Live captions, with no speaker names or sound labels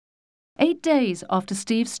days after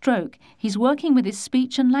Steve's stroke, he's working with his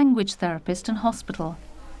speech and language therapist in hospital.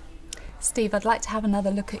 Steve, I'd like to have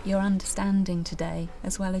another look at your understanding today,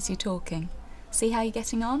 as well as your talking. See how you're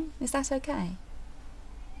getting on? Is that okay?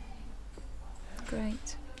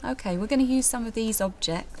 Great. Okay, we're going to use some of these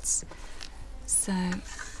objects. So,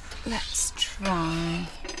 let's try.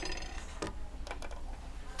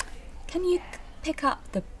 Can you pick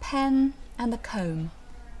up the pen and the comb?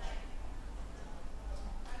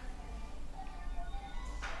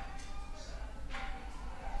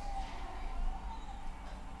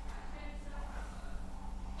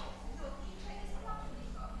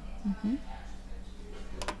 Mm-hmm.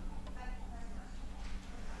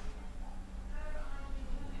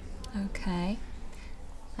 Okay.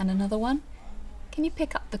 And another one. Can you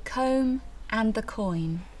pick up the comb and the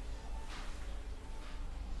coin?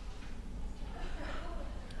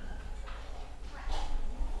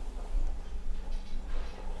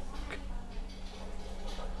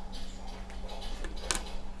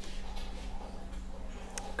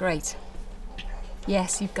 Great.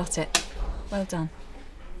 Yes, you've got it. Well done.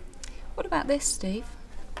 What about this, Steve?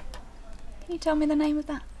 Can you tell me the name of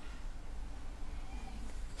that?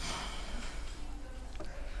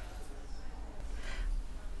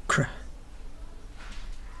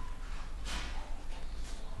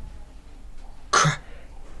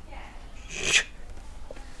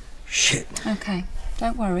 Shit. Okay,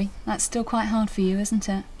 don't worry. That's still quite hard for you, isn't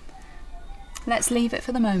it? Let's leave it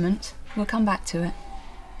for the moment. We'll come back to it.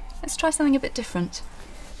 Let's try something a bit different.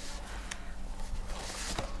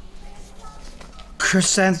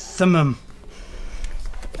 Chrysanthemum.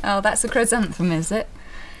 Oh, that's a chrysanthemum, is it?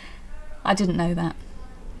 I didn't know that.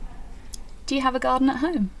 Do you have a garden at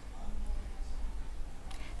home?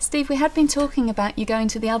 Steve, we had been talking about you going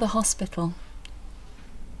to the other hospital.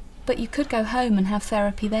 But you could go home and have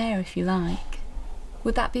therapy there if you like.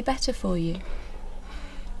 Would that be better for you?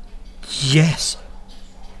 Yes.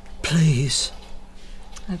 Please.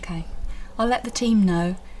 Okay. I'll let the team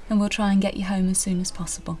know and we'll try and get you home as soon as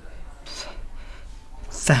possible.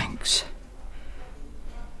 Thanks.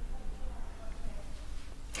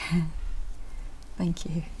 Thank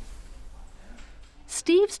you.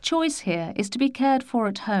 Steve's choice here is to be cared for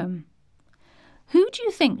at home. Who do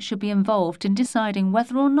you think should be involved in deciding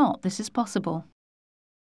whether or not this is possible?